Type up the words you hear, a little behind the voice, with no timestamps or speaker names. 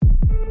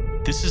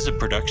This is a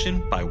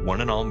production by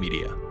One and All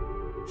Media.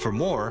 For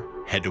more,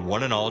 head to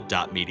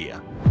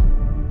oneandall.media.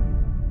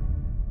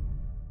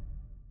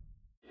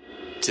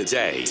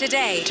 Today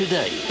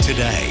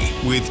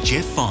with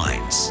Jeff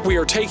Vines, we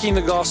are taking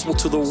the gospel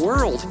to the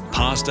world.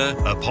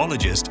 pastor,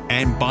 apologist,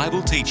 and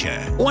Bible teacher.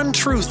 One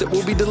truth that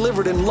will be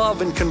delivered in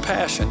love and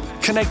compassion,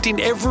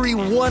 connecting every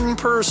one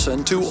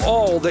person to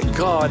all that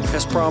God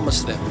has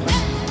promised them.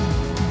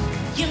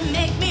 You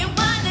make me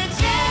wanna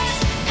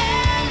dance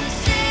and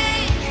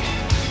sing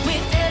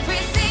with every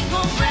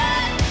single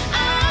breath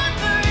I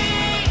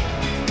breathe.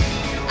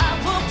 I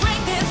will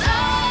bring this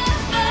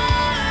offering.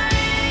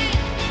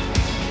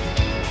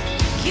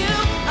 You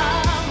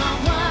are my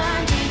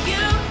wonder,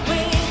 you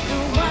with the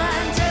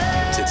wonder.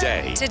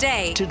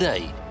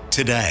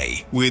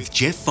 Today with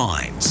Jeff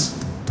Vines.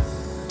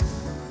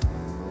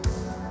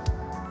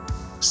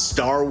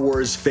 Star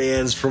Wars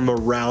fans from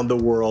around the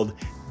world,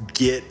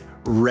 get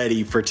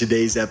ready for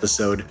today's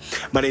episode.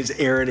 My name's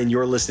Aaron, and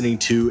you're listening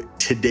to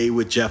Today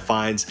with Jeff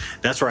Vines.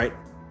 That's right,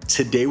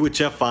 Today with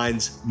Jeff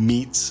Vines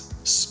meets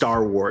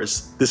Star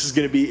Wars. This is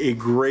going to be a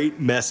great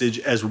message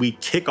as we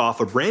kick off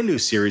a brand new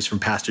series from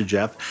Pastor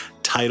Jeff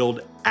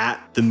titled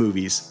At the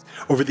Movies.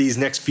 Over these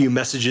next few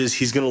messages,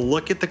 he's going to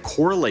look at the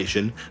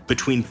correlation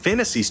between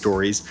fantasy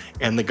stories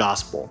and the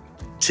gospel.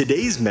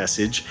 Today's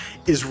message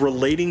is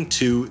relating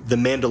to The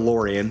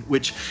Mandalorian,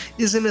 which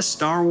isn't a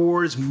Star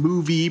Wars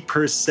movie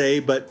per se,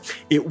 but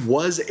it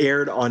was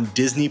aired on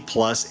Disney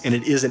Plus, and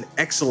it is an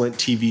excellent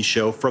TV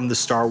show from the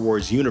Star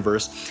Wars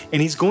universe.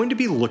 And he's going to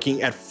be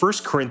looking at 1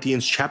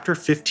 Corinthians chapter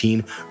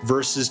 15,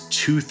 verses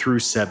 2 through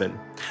 7.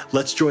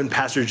 Let's join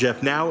Pastor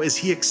Jeff now as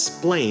he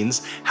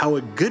explains how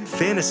a good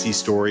fantasy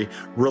story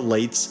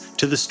relates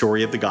to the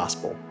story of the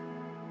gospel.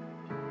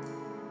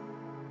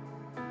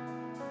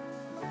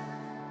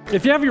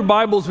 If you have your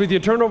Bibles with you,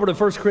 turn over to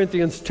 1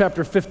 Corinthians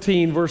chapter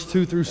 15, verse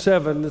 2 through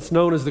 7. It's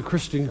known as the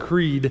Christian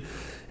Creed,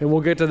 and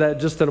we'll get to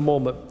that just in a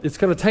moment. It's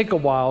going to take a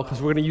while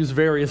because we're going to use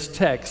various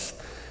texts,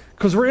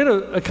 because we're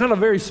in a kind of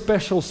very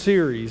special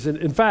series. And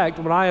in fact,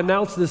 when I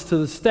announced this to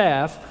the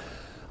staff,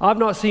 I've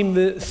not seen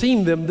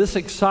them this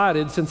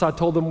excited since I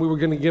told them we were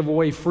going to give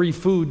away free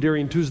food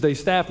during Tuesday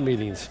staff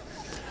meetings.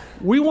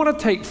 We want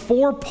to take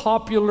 4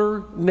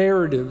 popular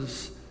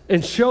narratives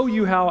and show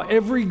you how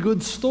every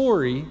good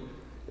story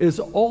is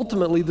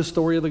ultimately the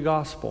story of the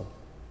gospel.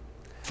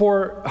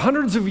 For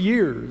hundreds of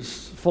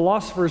years,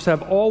 philosophers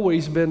have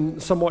always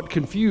been somewhat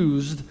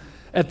confused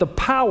at the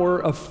power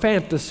of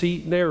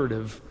fantasy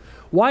narrative.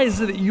 Why is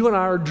it that you and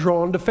I are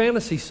drawn to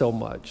fantasy so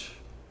much?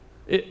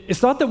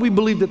 It's not that we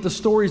believe that the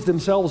stories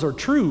themselves are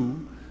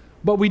true,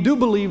 but we do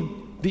believe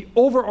the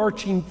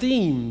overarching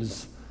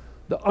themes,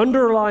 the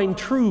underlying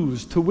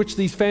truths to which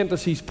these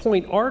fantasies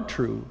point are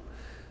true.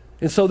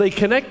 And so they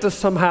connect us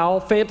somehow,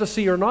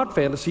 fantasy or not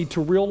fantasy,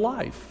 to real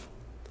life.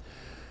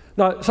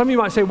 Now, some of you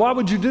might say, why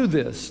would you do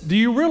this? Do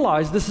you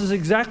realize this is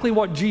exactly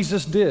what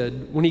Jesus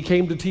did when he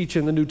came to teach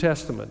in the New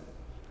Testament?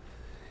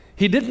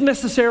 He didn't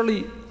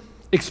necessarily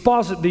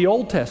exposit the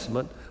Old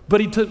Testament,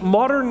 but he took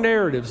modern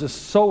narratives. A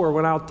sower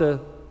went out to,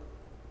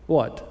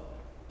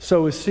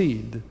 sow his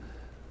seed.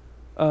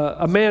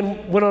 A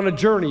man went on a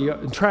journey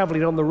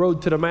traveling on the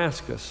road to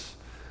Damascus.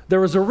 There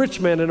was a rich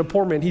man and a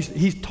poor man.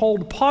 He's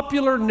told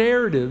popular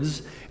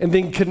narratives and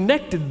then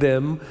connected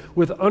them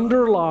with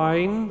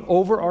underlying,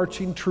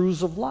 overarching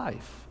truths of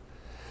life.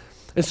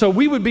 And so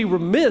we would be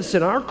remiss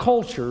in our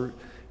culture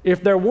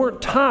if there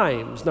weren't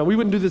times, now we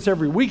wouldn't do this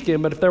every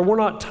weekend, but if there were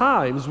not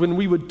times when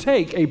we would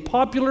take a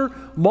popular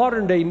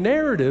modern day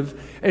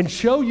narrative and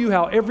show you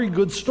how every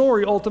good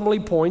story ultimately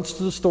points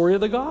to the story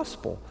of the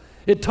gospel.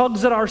 It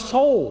tugs at our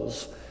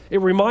souls. It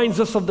reminds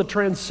us of the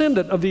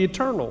transcendent, of the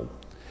eternal.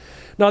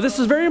 Now, this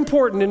is very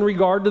important in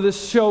regard to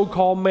this show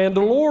called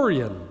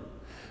Mandalorian.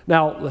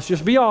 Now, let's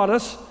just be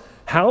honest.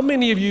 How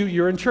many of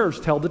you're in church,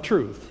 tell the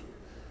truth?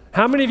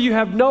 How many of you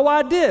have no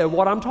idea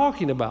what I'm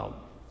talking about?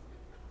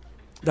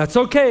 That's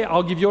okay.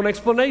 I'll give you an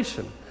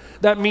explanation.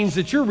 That means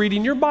that you're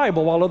reading your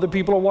Bible while other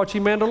people are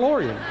watching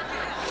Mandalorian.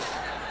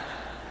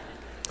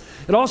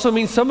 It also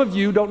means some of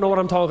you don't know what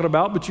I'm talking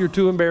about, but you're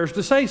too embarrassed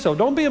to say so.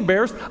 Don't be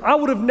embarrassed. I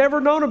would have never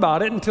known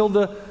about it until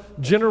the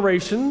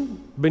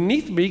generation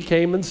beneath me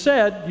came and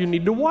said, you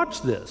need to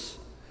watch this.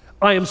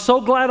 I am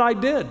so glad I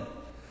did.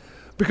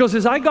 Because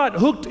as I got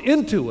hooked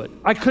into it,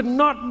 I could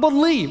not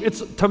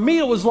believe. To me,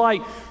 it was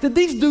like, did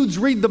these dudes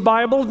read the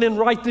Bible and then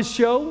write this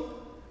show?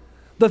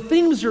 The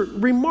things are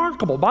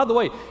remarkable. By the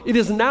way, it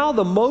is now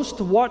the most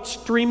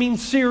watched streaming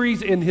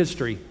series in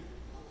history.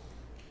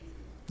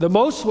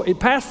 It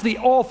passed The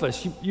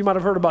Office. You might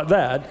have heard about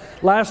that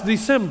last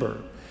December.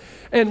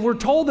 And we're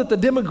told that the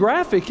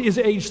demographic is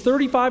age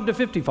 35 to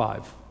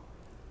 55.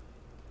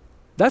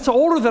 That's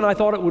older than I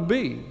thought it would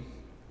be.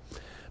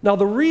 Now,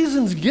 the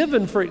reasons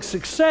given for its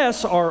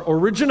success are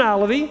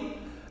originality,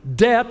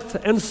 depth,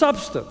 and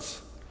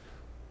substance.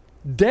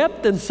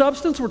 Depth and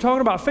substance, we're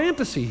talking about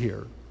fantasy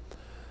here.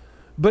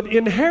 But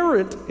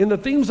inherent in the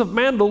themes of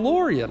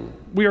Mandalorian,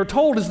 we are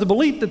told, is the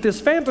belief that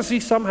this fantasy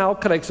somehow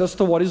connects us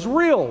to what is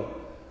real.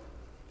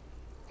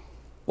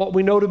 what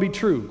we know to be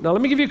true. Now,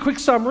 let me give you a quick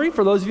summary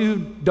for those of you who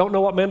don't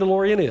know what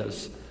Mandalorian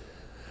is.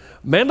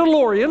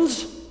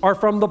 Mandalorians are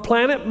from the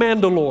planet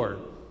Mandalore.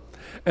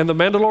 And the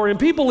Mandalorian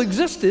people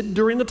existed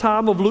during the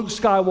time of Luke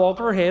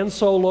Skywalker, Han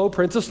Solo,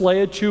 Princess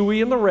Leia,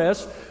 Chewie, and the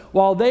rest.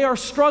 While they are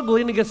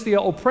struggling against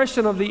the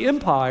oppression of the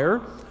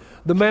Empire,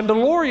 the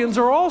Mandalorians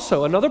are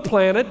also another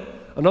planet,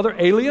 another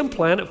alien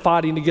planet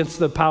fighting against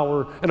the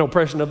power and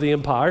oppression of the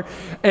Empire.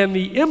 And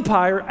the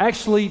Empire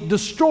actually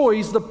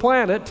destroys the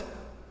planet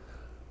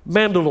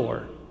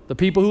Mandalore. The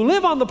people who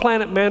live on the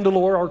planet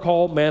Mandalore are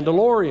called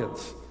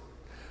Mandalorians.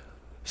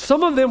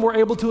 Some of them were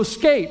able to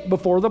escape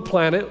before the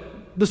planet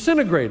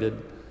disintegrated,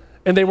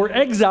 and they were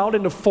exiled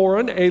into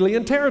foreign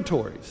alien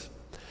territories.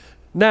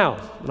 Now,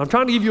 and I'm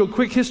trying to give you a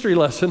quick history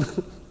lesson.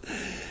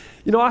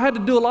 You know, I had to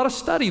do a lot of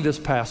study this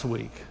past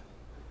week.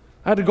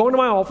 I had to go into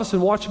my office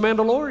and watch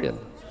Mandalorian.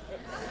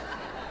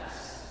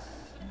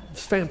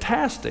 It's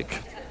fantastic.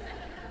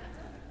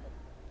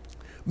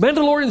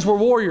 Mandalorians were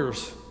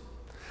warriors.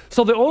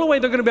 So the only way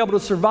they're going to be able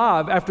to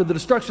survive after the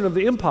destruction of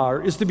the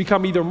Empire is to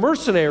become either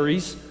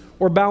mercenaries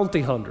or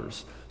bounty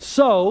hunters.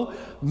 So,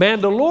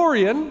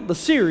 Mandalorian, the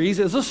series,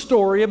 is a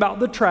story about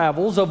the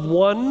travels of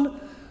one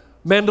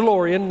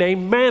Mandalorian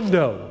named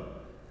Mando.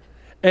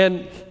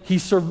 And he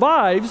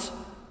survives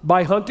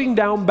by hunting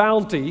down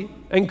bounty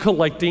and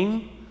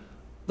collecting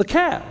the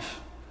cash.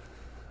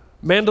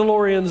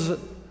 Mandalorian's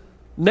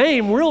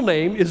real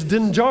name is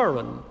Din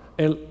Djarin.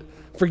 And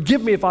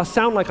forgive me if I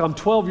sound like I'm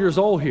 12 years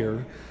old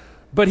here,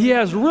 but he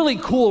has really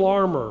cool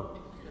armor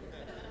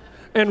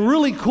and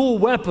really cool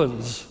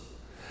weapons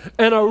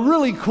and a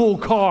really cool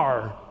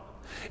car.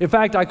 In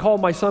fact, I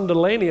called my son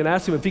Delaney and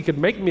asked him if he could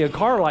make me a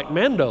car like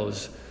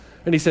Mando's.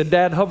 And he said,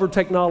 Dad, hover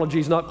technology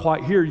is not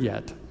quite here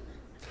yet.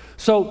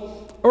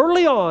 So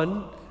early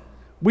on,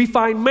 we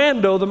find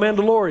Mando, the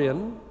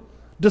Mandalorian,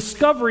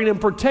 discovering and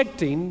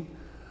protecting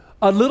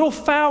a little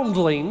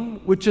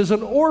foundling, which is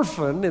an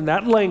orphan in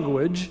that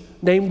language,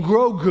 named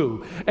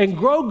Grogu. And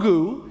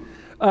Grogu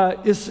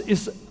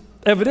is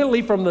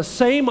evidently from the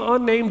same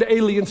unnamed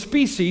alien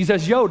species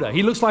as Yoda.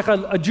 He looks like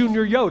a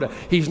junior Yoda.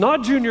 He's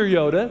not junior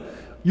Yoda.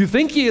 You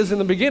think he is in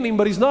the beginning,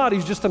 but he's not.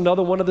 He's just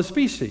another one of the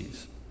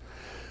species.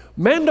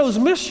 Mando's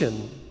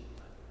mission,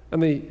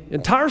 and the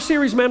entire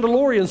series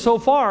Mandalorian so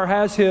far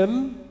has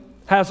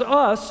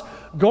us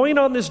going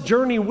on this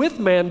journey with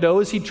Mando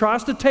as he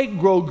tries to take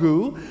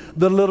Grogu,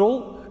 the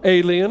little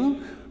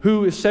alien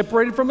who is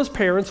separated from his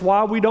parents,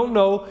 why we don't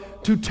know,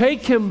 to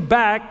take him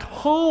back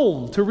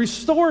home, to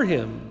restore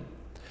him.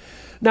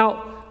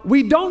 Now,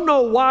 we don't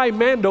know why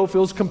Mando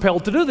feels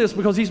compelled to do this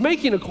because he's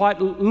making a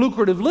quite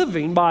lucrative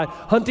living by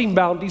hunting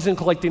bounties and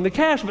collecting the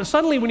cash. But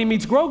suddenly when he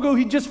meets Grogu,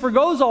 he just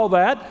forgoes all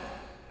that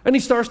and he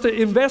starts to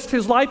invest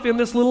his life in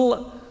this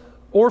little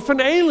orphan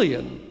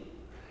alien.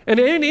 And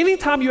any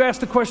time you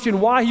ask the question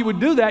why he would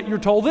do that, you're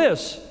told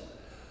this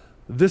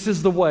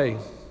is the way.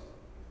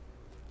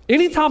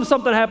 Anytime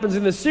something happens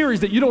in this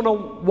series that you don't know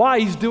why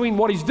he's doing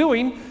what he's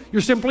doing,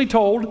 you're simply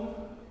told,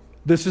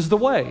 this is the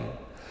way.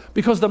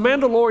 Because the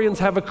Mandalorians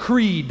have a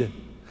creed,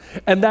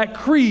 and that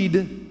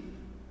creed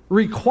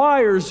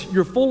requires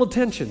your full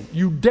attention.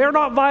 You dare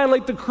not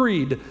violate the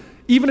creed,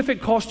 even if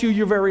it costs you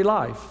your very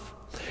life.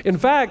 In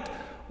fact,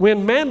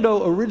 when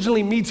Mando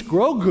originally meets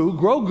Grogu,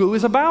 Grogu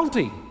is a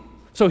bounty.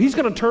 So he's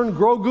going to turn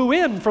Grogu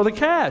in for the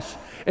cash.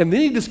 And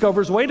then he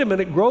discovers, wait a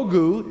minute,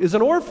 Grogu is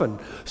an orphan.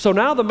 So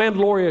now the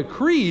Mandalorian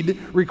creed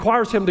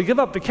requires him to give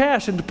up the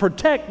cash and to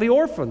protect the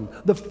orphan,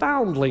 the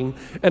foundling,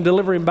 and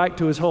deliver him back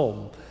to his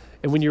home.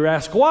 And when you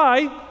ask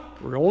why,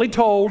 we're only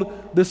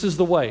told this is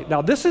the way.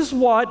 Now, this is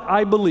what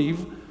I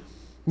believe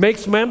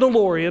makes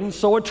Mandalorian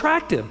so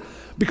attractive.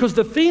 Because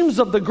the themes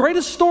of the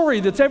greatest story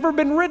that's ever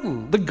been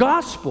written, the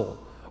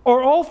gospel,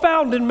 are all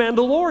found in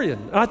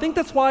Mandalorian. And I think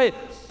that's why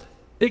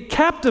it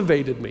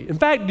captivated me. In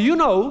fact, do you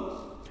know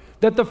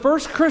that the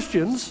first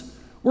Christians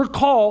were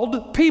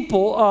called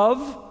people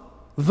of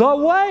the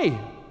way?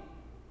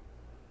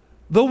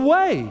 The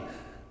way.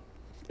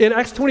 In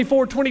Acts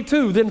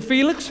 24:22, then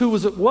Felix, who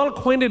was well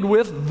acquainted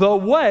with the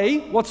way,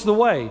 what's the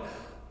way?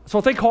 That's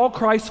what they call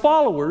Christ's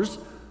followers,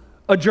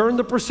 adjourned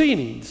the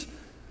proceedings.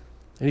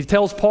 And he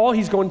tells Paul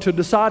he's going to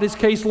decide his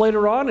case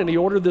later on, and he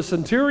ordered the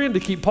centurion to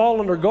keep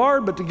Paul under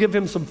guard, but to give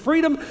him some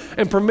freedom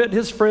and permit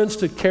his friends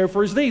to care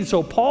for his needs.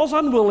 So Paul's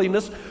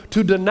unwillingness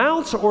to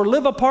denounce or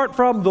live apart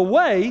from the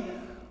way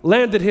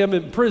landed him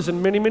in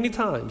prison many, many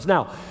times.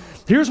 Now,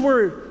 here's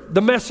where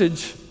the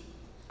message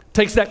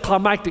takes that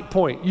climactic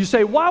point. You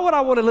say, why would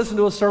I want to listen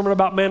to a sermon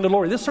about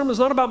Mandalorian? This sermon is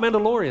not about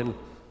Mandalorian.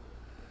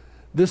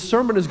 This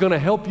sermon is going to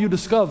help you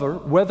discover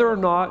whether or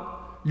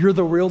not you're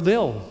the real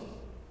deal.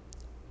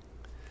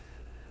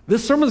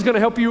 This sermon is going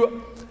to help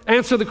you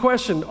answer the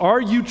question,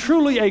 are you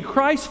truly a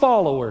Christ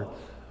follower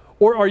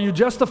or are you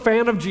just a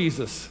fan of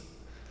Jesus?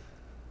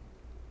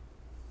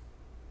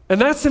 And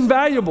that's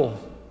invaluable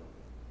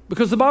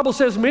because the Bible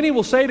says many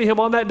will say to him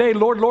on that day,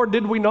 Lord, Lord,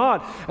 did we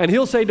not? And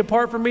he'll say,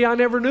 depart from me, I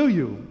never knew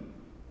you.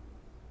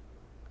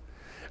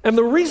 And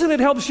the reason it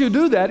helps you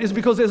do that is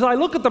because as I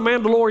look at the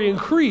Mandalorian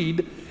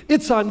creed,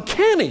 it's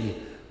uncanny.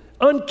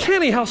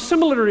 Uncanny how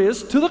similar it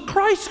is to the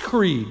Christ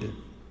Creed.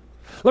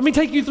 Let me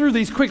take you through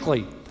these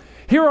quickly.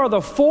 Here are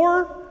the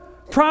 4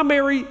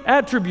 primary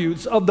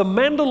attributes of the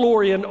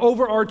Mandalorian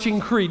overarching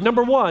creed.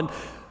 Number 1,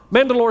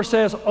 Mandalore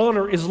says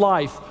honor is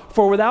life,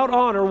 for without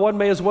honor one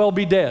may as well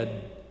be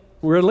dead.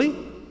 Really?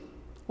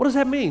 What does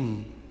that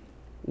mean?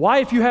 Why,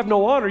 if you have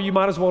no honor, you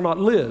might as well not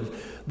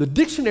live? The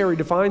dictionary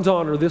defines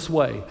honor this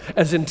way,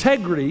 as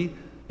integrity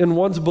in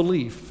one's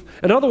belief.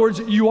 In other words,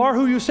 you are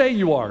who you say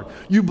you are.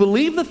 You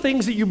believe the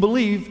things that you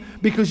believe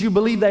because you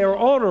believe they are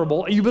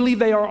honorable. You believe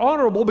they are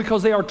honorable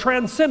because they are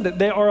transcendent.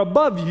 They are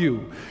above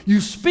you.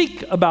 You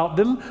speak about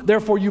them,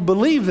 therefore you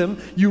believe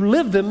them. You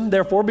live them,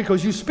 therefore,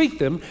 because you speak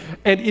them.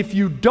 And if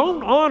you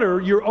don't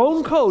honor your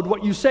own code,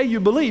 what you say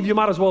you believe, you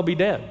might as well be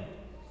dead.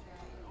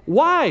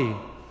 Why?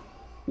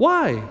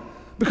 Why?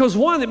 Because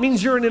 1, it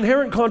means you're an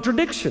inherent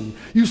contradiction.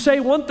 You say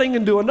one thing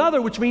and do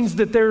another, which means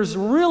that there's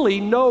really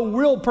no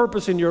real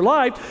purpose in your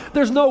life.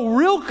 There's no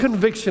real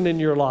conviction in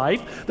your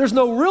life. There's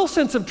no real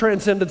sense of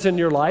transcendence in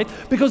your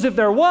life, because if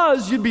there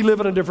was, you'd be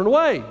living a different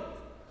way.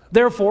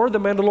 Therefore, the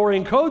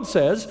Mandalorian Code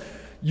says,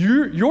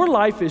 your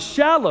life is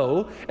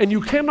shallow and you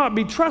cannot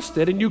be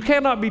trusted, and you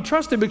cannot be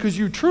trusted because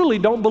you truly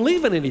don't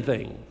believe in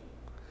anything.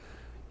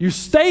 You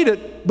state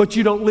it, but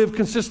you don't live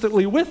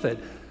consistently with it.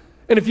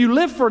 And if you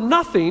live for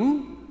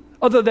nothing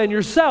other than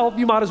yourself,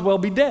 you might as well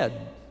be dead.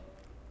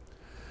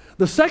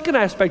 The second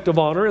aspect of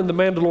honor in the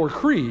Mandalore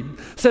Creed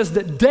says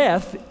that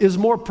death is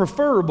more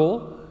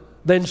preferable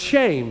than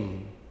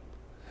shame.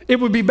 It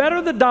would be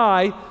better to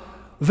die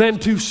than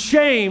to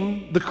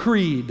shame the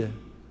creed.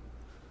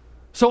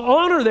 So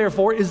honor,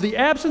 therefore, is the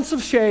absence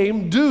of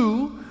shame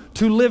due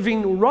to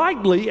living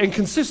rightly and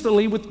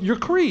consistently with your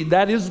creed.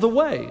 That is the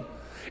way.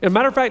 As a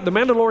matter of fact, the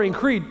Mandalorian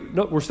Creed,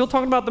 no, we're still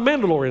talking about the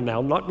Mandalorian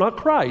now, not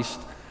Christ.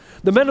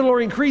 The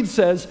Mandalorian Creed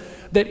says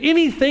that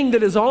anything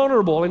that is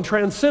honorable and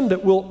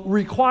transcendent will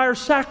require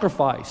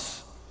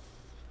sacrifice.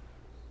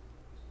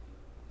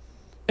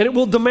 And it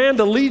will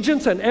demand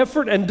allegiance and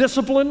effort and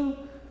discipline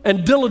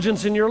and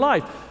diligence in your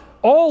life.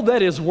 All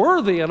that is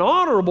worthy and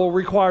honorable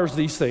requires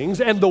these things,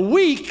 and the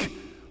weak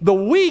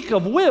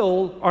of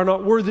will are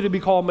not worthy to be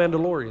called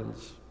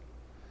Mandalorians.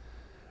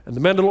 And the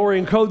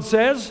Mandalorian Code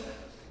says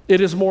it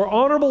is more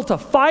honorable to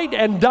fight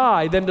and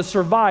die than to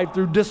survive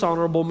through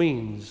dishonorable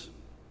means.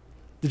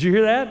 Did you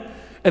hear that?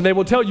 And they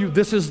will tell you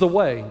this is the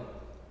way.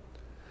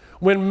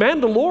 When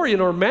Mandalorian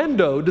or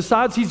Mando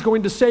decides he's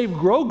going to save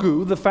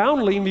Grogu, the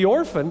foundling, the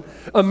orphan,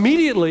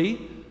 immediately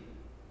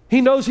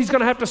he knows he's going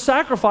to have to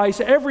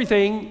sacrifice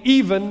everything,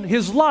 even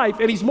his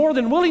life, and he's more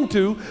than willing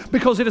to,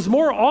 because it is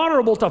more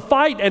honorable to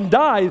fight and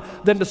die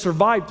than to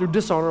survive through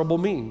dishonorable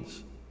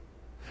means.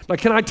 Now,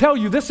 can I tell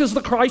you, this is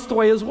the Christ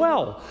way as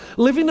well.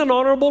 Living an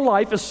honorable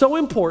life is so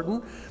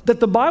important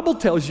that the Bible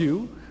tells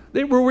you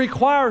it will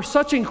require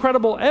such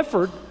incredible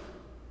effort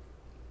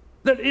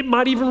that it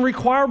might even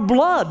require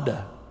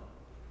blood.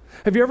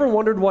 Have you ever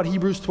wondered what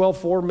Hebrews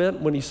 12:4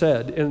 meant when he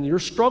said, in your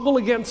struggle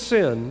against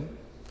sin,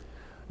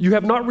 you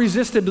have not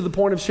resisted to the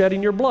point of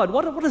shedding your blood?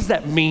 What does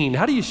that mean?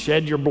 How do you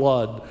shed your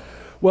blood?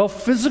 Well,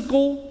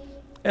 physical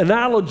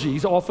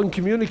analogies often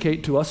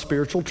communicate to us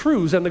spiritual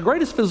truths, and the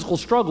greatest physical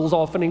struggles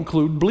often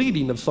include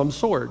bleeding of some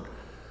sort.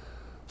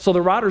 So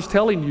the writer's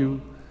telling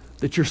you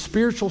that your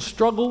spiritual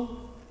struggle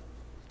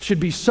should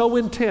be so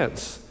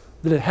intense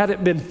that had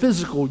it been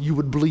physical, you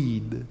would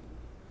bleed.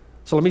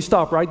 So let me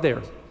stop right there.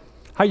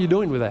 How are you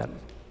doing with that?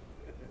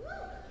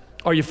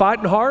 Are you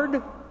fighting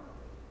hard?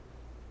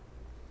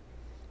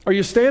 Are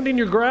you standing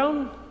your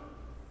ground?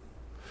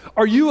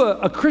 Are you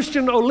a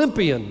Christian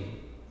Olympian,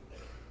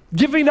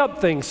 giving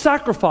up things,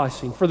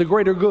 sacrificing for the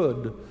greater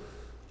good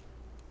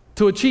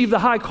to achieve the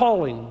high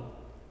calling,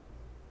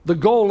 the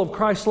goal of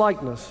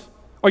Christ-likeness?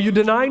 Are you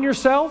denying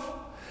yourself?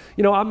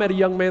 You know, I met a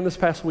young man this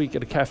past week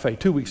at a cafe,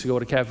 2 weeks ago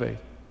at a cafe,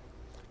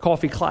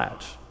 Coffee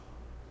Klatch.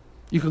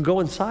 You can go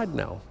inside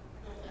now.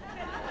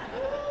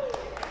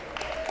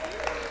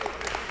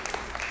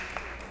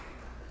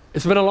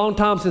 It's been a long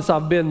time since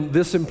I've been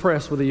this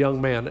impressed with a young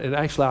man, and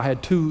actually I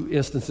had 2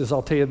 instances.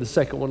 I'll tell you the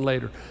second one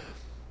later.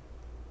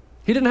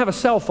 He didn't have a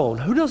cell phone.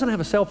 Who doesn't have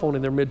a cell phone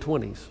in their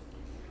mid-20s?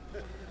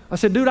 I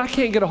said, dude, I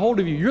can't get a hold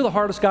of you. You're the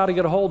hardest guy to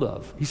get a hold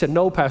of. He said,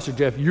 no, Pastor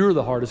Jeff, you're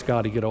the hardest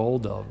guy to get a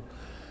hold of.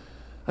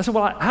 I said,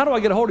 well, how do I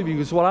get a hold of you?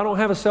 He said, well, I don't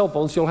have a cell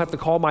phone, so you'll have to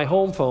call my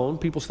home phone.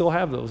 People still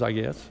have those, I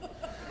guess.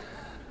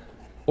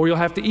 Or you'll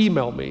have to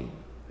email me.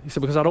 He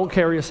said, because I don't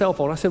carry a cell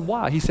phone. I said,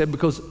 why? He said,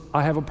 because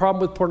I have a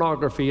problem with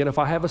pornography, and if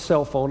I have a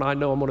cell phone, I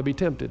know I'm going to be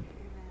tempted.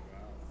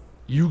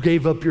 You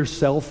gave up your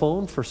cell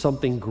phone for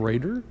something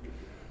greater?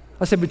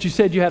 I said, but you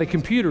said you had a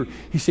computer.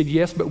 He said,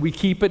 yes, but we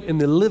keep it in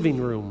the living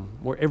room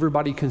where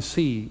everybody can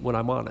see when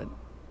I'm on it.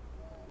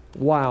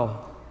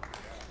 Wow.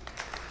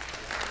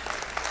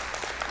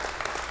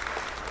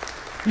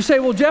 You say,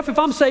 well, Jeff, if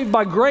I'm saved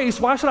by grace,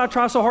 why should I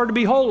try so hard to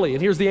be holy?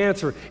 And here's the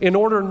answer: in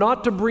order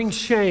not to bring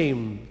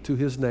shame to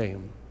his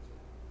name.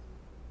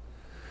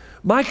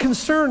 My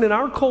concern in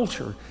our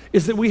culture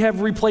is that we have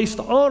replaced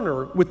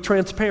honor with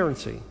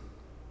transparency.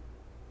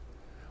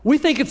 We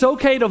think it's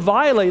okay to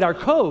violate our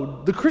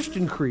code, the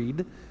Christian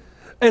creed,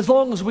 as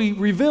long as we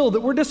reveal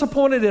that we're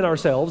disappointed in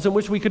ourselves and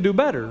wish we could do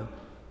better.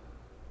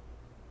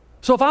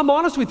 So if I'm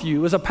honest with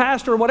you as a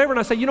pastor or whatever, and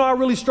I say, I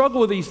really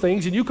struggle with these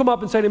things, and you come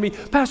up and say to me,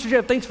 Pastor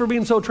Jeff, thanks for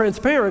being so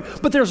transparent,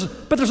 but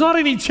there's not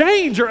any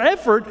change or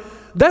effort,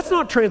 that's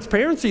not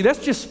transparency, that's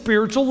just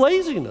spiritual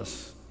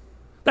laziness.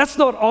 That's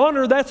not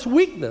honor, that's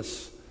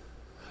weakness.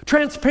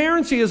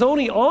 Transparency is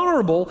only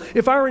honorable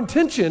if our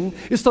intention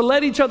is to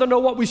let each other know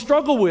what we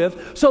struggle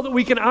with so that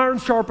we can iron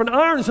sharpen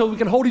iron, so we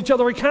can hold each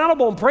other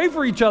accountable and pray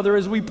for each other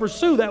as we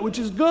pursue that which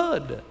is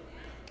good.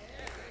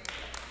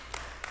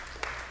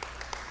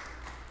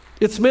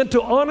 It's meant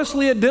to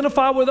honestly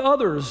identify with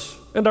others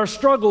and our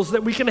struggles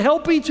that we can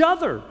help each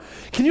other.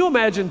 Can you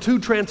imagine two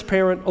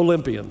transparent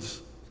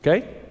Olympians,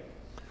 okay?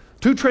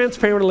 Two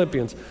transparent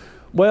Olympians.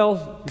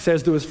 Well, he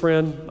says to his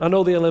friend, I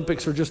know the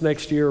Olympics are just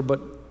next year,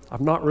 but I've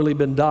not really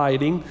been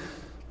dieting,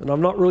 and I've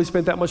not really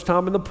spent that much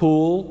time in the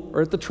pool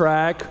or at the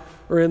track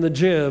or in the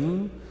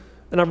gym,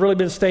 and I've really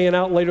been staying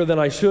out later than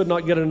I should,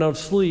 not getting enough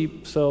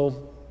sleep,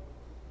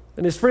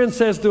 and his friend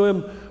says to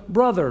him,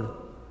 brother,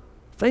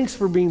 thanks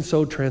for being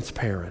so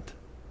transparent.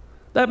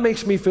 That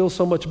makes me feel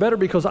so much better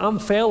because I'm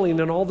failing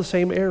in all the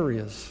same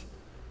areas.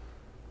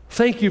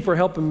 Thank you for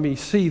helping me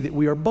see that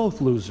we are both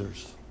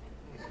losers.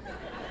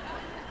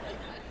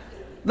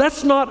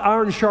 That's not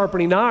iron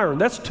sharpening iron.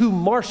 That's two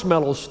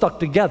marshmallows stuck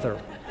together.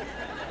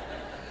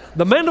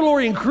 The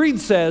Mandalorian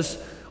Creed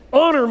says,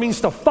 honor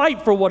means to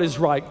fight for what is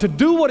right, to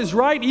do what is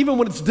right even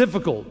when it's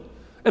difficult.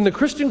 And the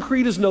Christian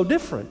creed is no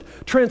different.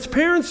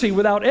 Transparency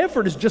without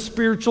effort is just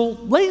spiritual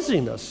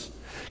laziness.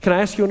 Can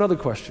I ask you another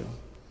question?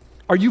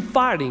 Are you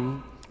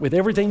fighting with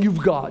everything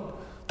you've got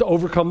to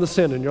overcome the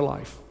sin in your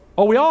life?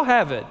 Oh, we all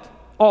have it,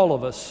 all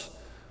of us.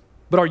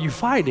 But are you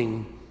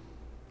fighting?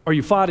 Are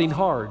you fighting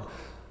hard?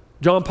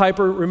 John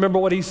Piper, remember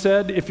what he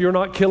said? If you're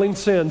not killing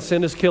sin,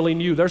 sin is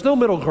killing you. There's no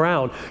middle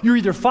ground. You're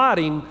either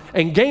fighting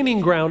and gaining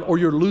ground or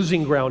you're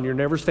losing ground. You're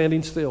never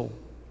standing still.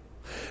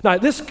 Now,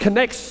 this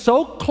connects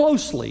so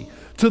closely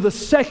to the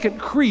second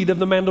creed of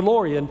the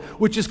Mandalorian,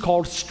 which is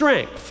called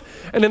strength.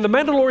 And in the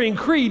Mandalorian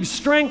Creed,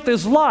 strength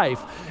is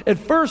life. At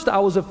first, I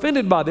was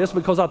offended by this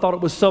because I thought it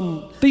was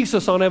some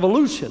thesis on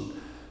evolution.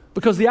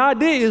 Because the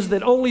idea is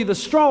that only the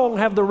strong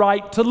have the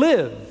right to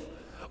live.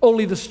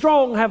 Only the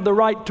strong have the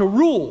right to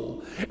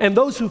rule. And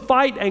those who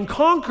fight and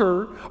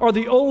conquer are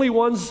the only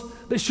ones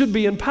that should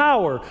be in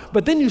power.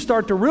 But then you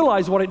start to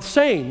realize what it's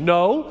saying.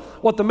 No,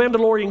 what the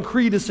Mandalorian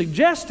Creed is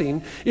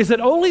suggesting is that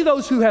only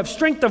those who have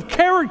strength of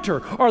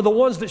character are the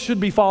ones that should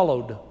be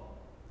followed.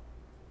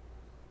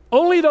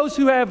 Only those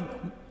who have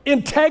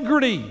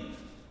integrity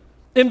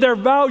in their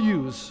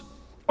values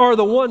are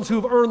the ones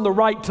who've earned the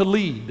right to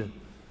lead.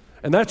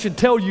 And that should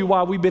tell you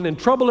why we've been in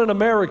trouble in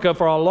America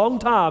for a long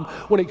time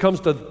when it comes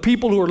to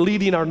people who are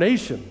leading our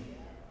nation.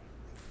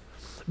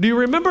 Do you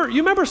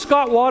remember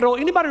Scott Waddell?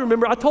 Anybody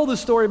remember? I told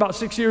this story about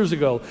 6 years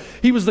ago.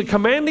 He was the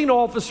commanding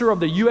officer of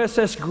the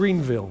USS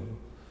Greenville.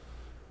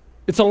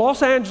 It's a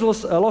Los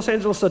Angeles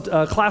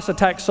class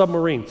attack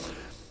submarine.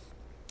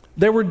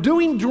 They were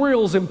doing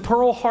drills in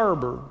Pearl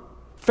Harbor,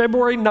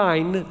 February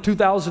 9,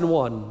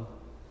 2001.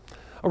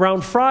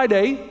 Around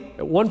Friday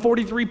at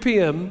 1:43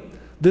 p.m.,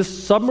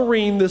 this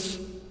submarine, this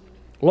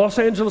Los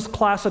Angeles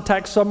class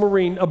attack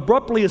submarine,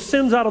 abruptly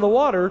ascends out of the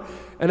water,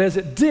 and as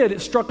it did,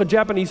 it struck a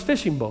Japanese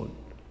fishing boat.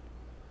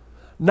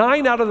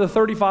 9 out of the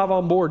 35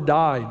 on board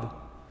died.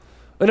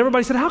 And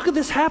everybody said, how could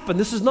this happen?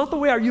 This is not the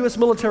way our U.S.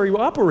 military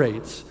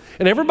operates.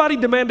 And everybody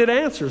demanded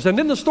answers. And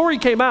then the story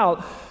came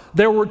out,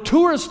 there were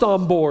tourists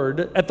on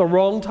board at the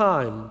wrong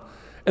time.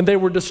 And they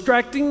were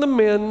distracting the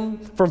men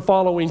from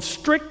following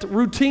strict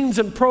routines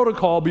and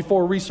protocol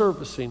before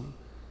resurfacing.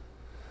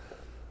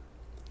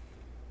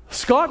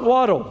 Scott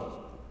Waddell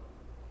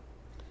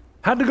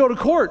had to go to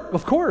court,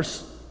 of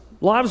course.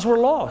 Lives were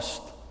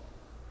lost.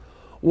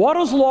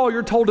 Waddell's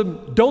lawyer told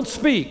him, don't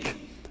speak.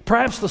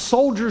 Perhaps the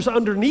soldiers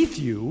underneath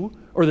you,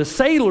 or the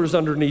sailors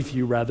underneath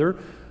you rather,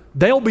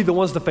 they'll be the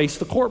ones to face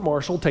the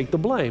court-martial, take the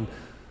blame.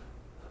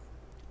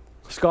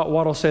 Scott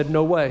Waddell said,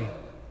 no way.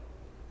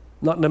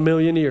 Not in a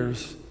million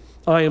years.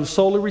 I am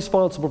solely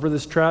responsible for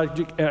this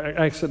tragic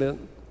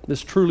accident,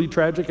 this truly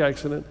tragic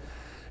accident,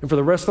 and for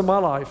the rest of my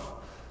life,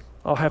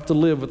 I'll have to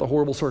live with the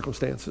horrible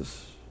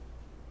circumstances.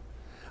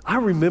 I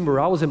remember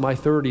I was in my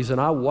 30s and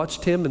I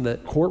watched him in the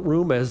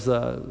courtroom as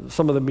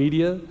some of the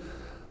media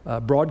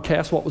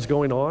broadcast what was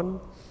going on.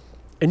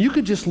 And you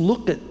could just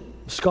look at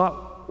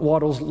Scott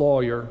Waddell's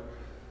lawyer.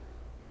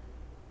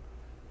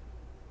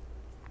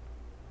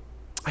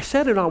 I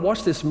sat and I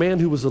watched this man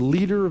who was a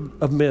leader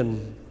of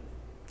men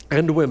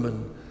and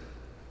women.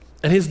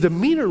 And his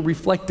demeanor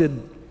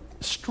reflected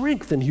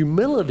strength and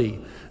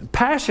humility,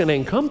 passion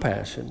and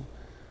compassion.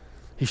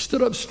 He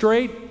stood up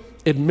straight,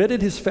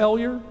 admitted his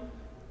failure,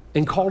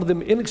 and called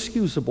them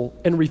inexcusable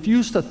and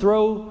refused to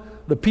throw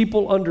the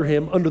people under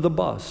him under the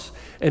bus.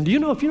 And do you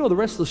know, if you know the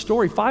rest of the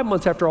story, 5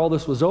 months after all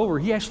this was over,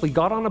 he actually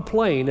got on a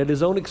plane at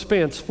his own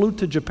expense, flew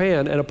to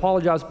Japan, and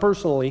apologized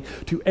personally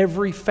to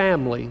every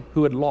family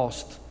who had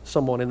lost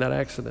someone in that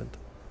accident.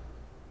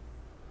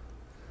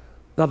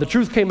 Now, the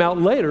truth came out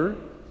later.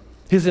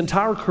 His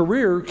entire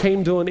career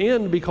came to an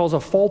end because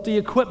of faulty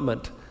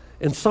equipment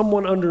and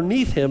someone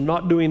underneath him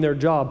not doing their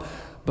job.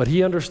 But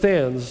he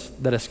understands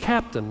that as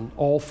captain,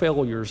 all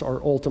failures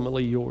are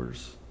ultimately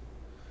yours.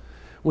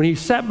 When he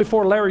sat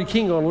before Larry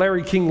King on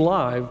Larry King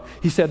Live,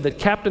 he said that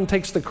captain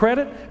takes the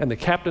credit and the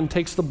captain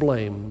takes the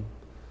blame.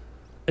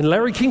 And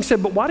Larry King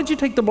said, but why did you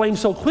take the blame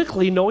so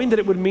quickly, knowing that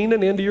it would mean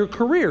an end to your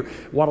career?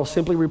 Waddle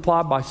simply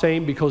replied by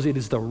saying, because it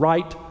is the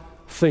right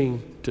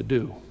thing to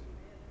do.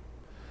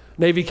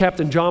 Navy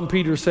Captain John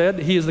Peters said,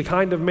 he is the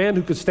kind of man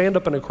who could stand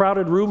up in a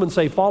crowded room and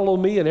say, follow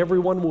me, and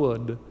everyone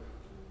would.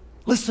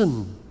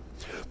 Listen,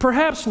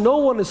 perhaps no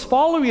one is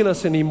following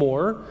us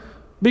anymore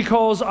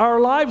because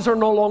our lives are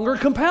no longer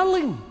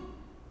compelling.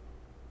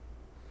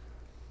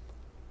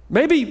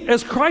 Maybe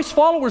as Christ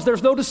followers,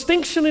 there's no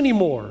distinction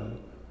anymore.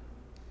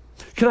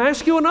 Can I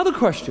ask you another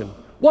question?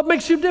 What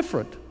makes you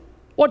different?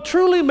 What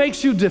truly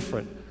makes you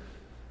different?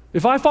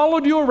 If I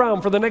followed you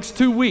around for the next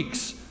 2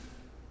 weeks,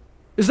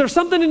 is there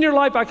something in your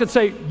life I could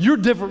say, you're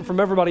different from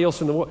everybody else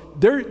in the world?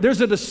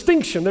 There's a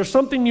distinction. There's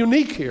something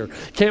unique here.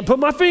 Can't put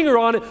my finger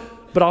on it,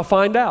 but I'll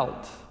find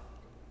out.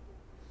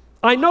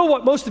 I know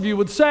what most of you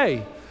would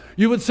say.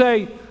 You would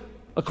say,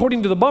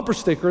 according to the bumper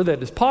sticker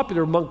that is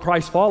popular among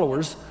Christ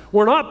followers,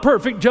 we're not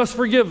perfect, just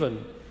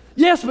forgiven.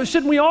 Yes, but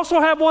shouldn't we also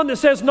have one that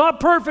says not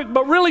perfect,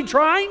 but really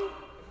trying?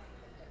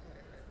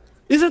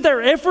 Isn't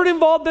there effort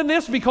involved in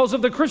this because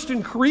of the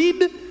Christian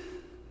creed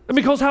and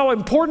because how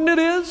important it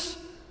is?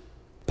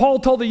 Paul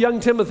told the young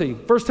Timothy,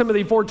 1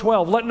 Timothy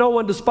 4:12, let no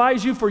one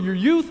despise you for your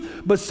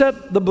youth, but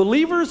set the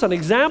believers an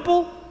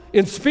example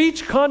in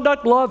speech,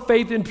 conduct, love,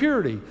 faith, and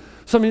purity.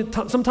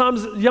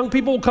 Sometimes young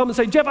people will come and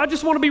say, Jeff, I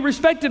just want to be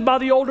respected by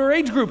the older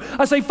age group.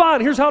 I say,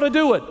 fine, here's how to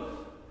do it.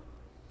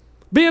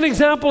 Be an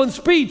example in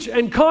speech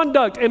and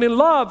conduct and in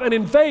love and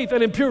in faith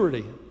and in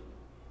purity.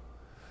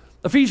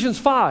 Ephesians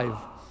 5,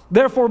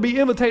 therefore be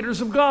imitators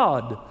of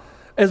God.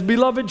 As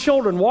beloved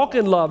children, walk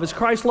in love as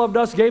Christ loved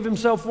us, gave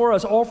himself for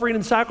us, offering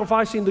and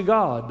sacrificing to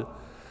God.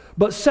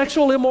 But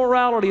sexual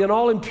immorality and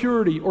all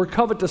impurity or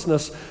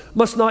covetousness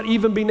must not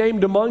even be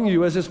named among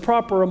you as is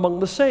proper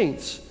among the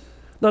saints.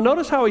 Now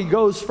notice how he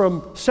goes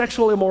from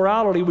sexual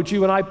immorality, which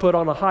you and I put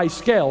on a high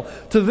scale,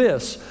 to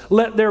this.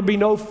 Let there be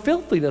no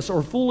filthiness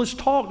or foolish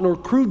talk nor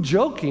crude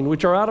joking,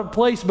 which are out of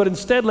place, but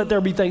instead let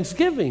there be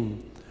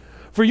thanksgiving.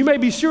 For you may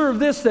be sure of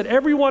this, that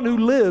everyone who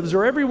lives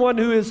or everyone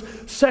who is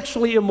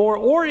sexually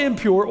immoral or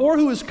impure or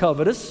who is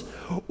covetous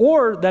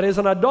or that is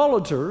an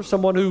idolater,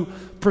 someone who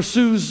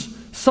pursues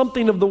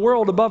something of the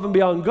world above and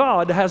beyond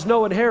God, has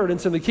no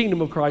inheritance in the kingdom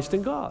of Christ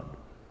and God.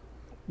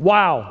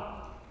 Wow.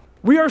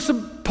 We are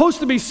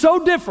supposed to be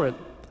so different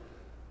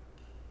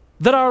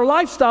that our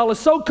lifestyle is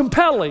so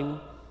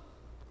compelling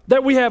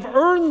that we have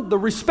earned the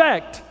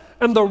respect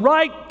and the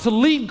right to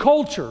lead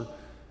culture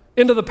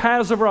into the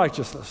paths of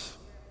righteousness.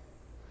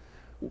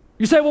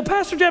 You say, well,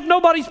 Pastor Jeff,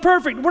 nobody's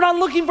perfect. We're not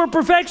looking for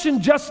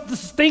perfection, just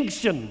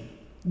distinction,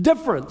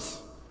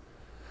 difference.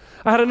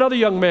 I had another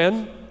young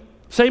man,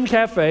 same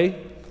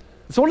cafe.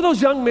 It's one of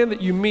those young men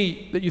that you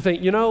meet that you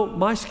think, you know,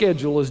 my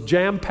schedule is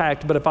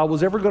jam-packed, but if I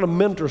was ever going to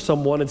mentor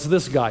someone, it's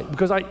this guy.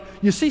 Because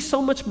you see so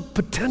much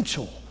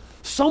potential,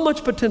 so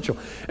much potential.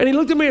 And he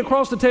looked at me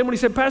across the table and he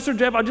said, Pastor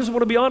Jeff, I just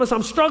want to be honest,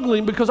 I'm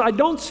struggling because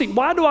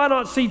why do I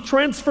not see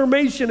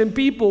transformation in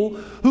people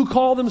who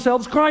call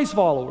themselves Christ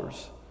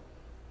followers?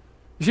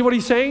 You see what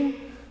he's saying?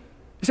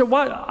 He said,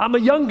 why? I'm a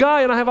young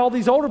guy and I have all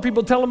these older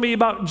people telling me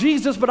about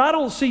Jesus, but I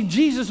don't see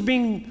Jesus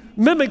being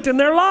mimicked in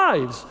their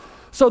lives.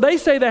 So they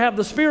say they have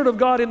the Spirit of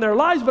God in their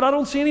lives, but I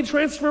don't see any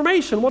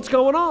transformation. What's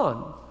going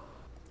on?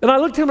 And I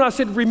looked at him and I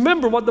said,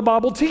 remember what the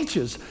Bible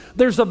teaches.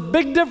 There's a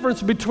big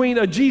difference between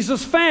a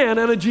Jesus fan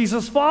and a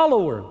Jesus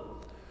follower.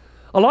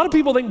 A lot of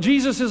people think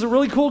Jesus is a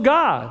really cool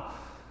guy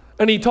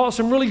and he taught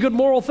some really good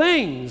moral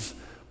things.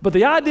 But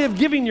the idea of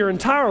giving your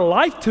entire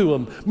life to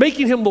him,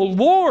 making him the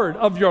Lord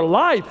of your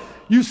life,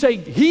 you say,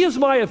 he is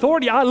my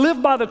authority. I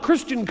live by the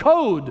Christian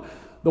code.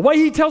 The way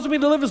he tells me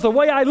to live is the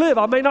way I live.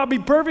 I may not be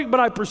perfect, but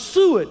I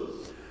pursue it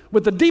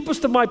with the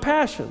deepest of my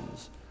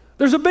passions.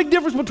 There's a big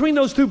difference between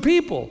those two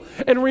people.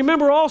 And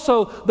remember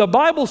also, the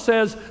Bible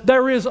says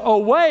there is a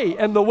way,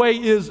 and the way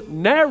is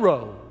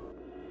narrow.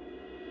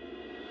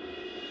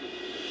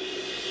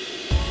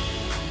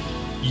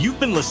 You've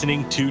been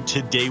listening to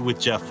Today with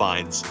Jeff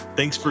Vines.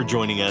 Thanks for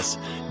joining us.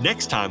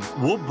 Next time,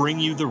 we'll bring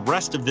you the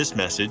rest of this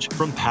message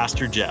from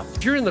Pastor Jeff.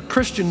 If you're in the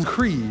Christian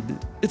creed,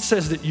 it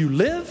says that you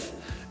live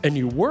and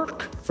you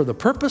work for the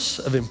purpose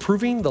of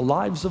improving the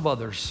lives of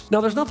others.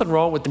 Now, there's nothing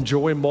wrong with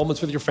enjoying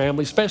moments with your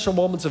family, special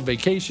moments of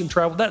vacation,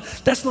 travel.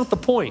 That's not the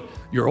point.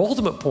 Your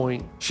ultimate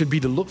point should be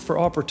to look for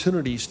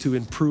opportunities to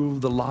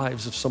improve the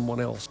lives of someone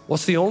else.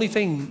 What's the only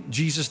thing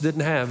Jesus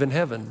didn't have in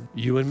heaven?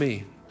 You and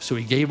me. So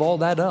he gave all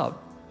that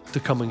up to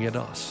come and get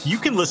us. You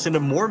can listen to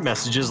more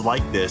messages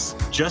like this.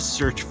 Just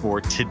search for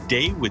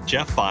Today with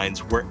Jeff Vines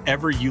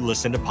wherever you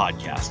listen to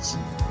podcasts.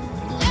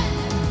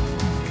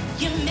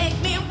 You make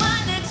me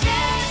wanna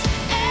dance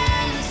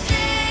and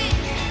sing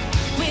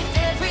with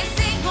every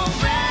single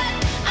breath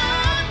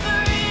I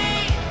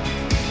breathe.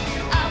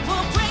 I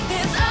will bring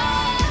this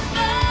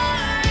over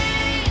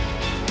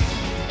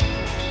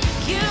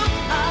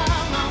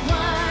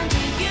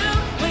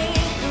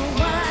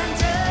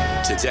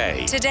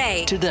Today.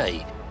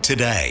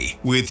 Today.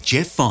 With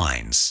Jeff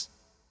Vines.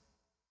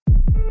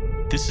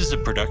 This is a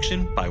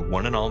production by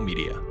One and All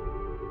Media.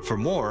 For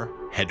more,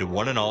 head to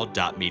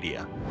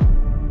oneandall.media.